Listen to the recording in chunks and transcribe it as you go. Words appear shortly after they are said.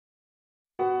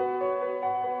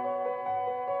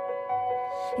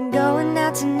Going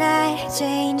out tonight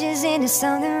changes into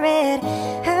something red.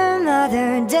 Her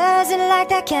mother doesn't like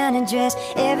that kind of dress.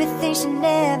 Everything she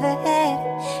never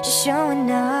had, she's showing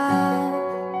off.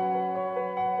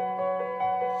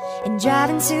 And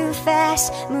driving too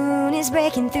fast, moon is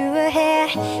breaking through her hair.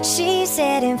 She's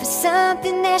heading for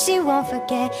something that she won't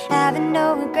forget. Having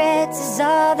no regrets is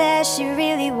all that she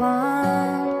really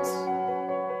wants.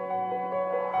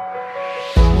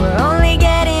 We're only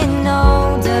getting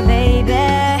older, baby,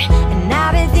 and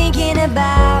I've been thinking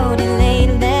about it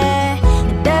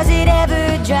lately. Does it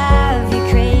ever drive you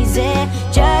crazy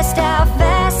just how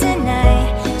fast the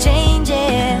night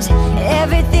changes?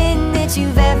 Everything that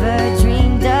you've ever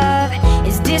dreamed of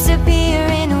is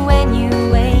disappearing when you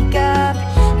wake up.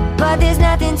 But there's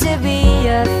nothing to be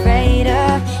afraid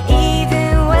of.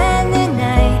 Even when the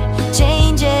night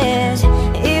changes,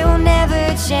 it will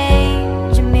never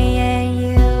change me and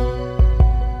you.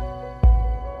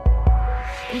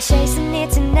 And chasing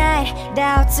it tonight,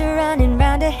 doubts are running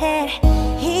round her head.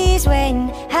 He's waiting,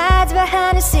 hides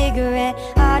behind a cigarette.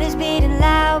 Heart is beating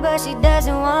loud, but she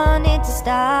doesn't want it to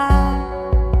stop.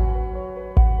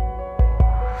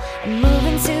 And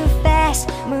moving too fast,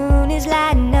 moon is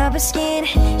lighting up her skin.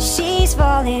 She's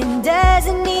falling,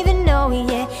 doesn't even know it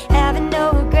yet. Having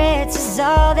no regrets is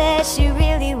all that she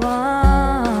really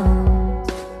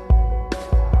wants.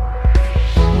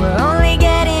 We're only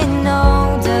getting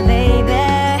older, baby,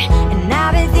 and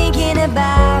I've been thinking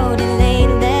about it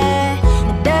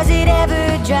lately. Does it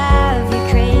ever drive you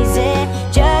crazy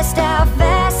just how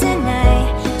fast the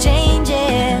night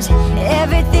changes?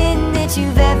 Everything that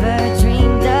you've ever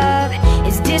dreamed of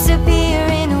is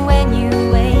disappearing when you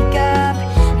wake up.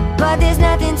 But there's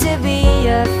nothing to be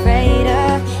afraid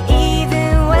of.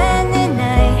 Even when the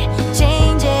night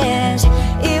changes,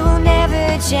 it will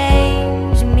never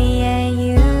change me and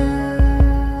you.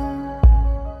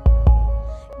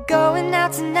 Going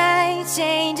out tonight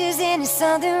changes into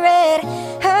something red.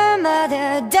 Her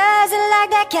mother doesn't like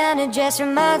that kind of dress.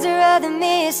 Reminds her of the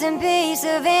missing piece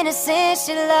of innocence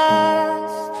she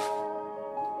lost.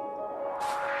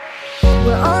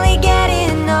 We're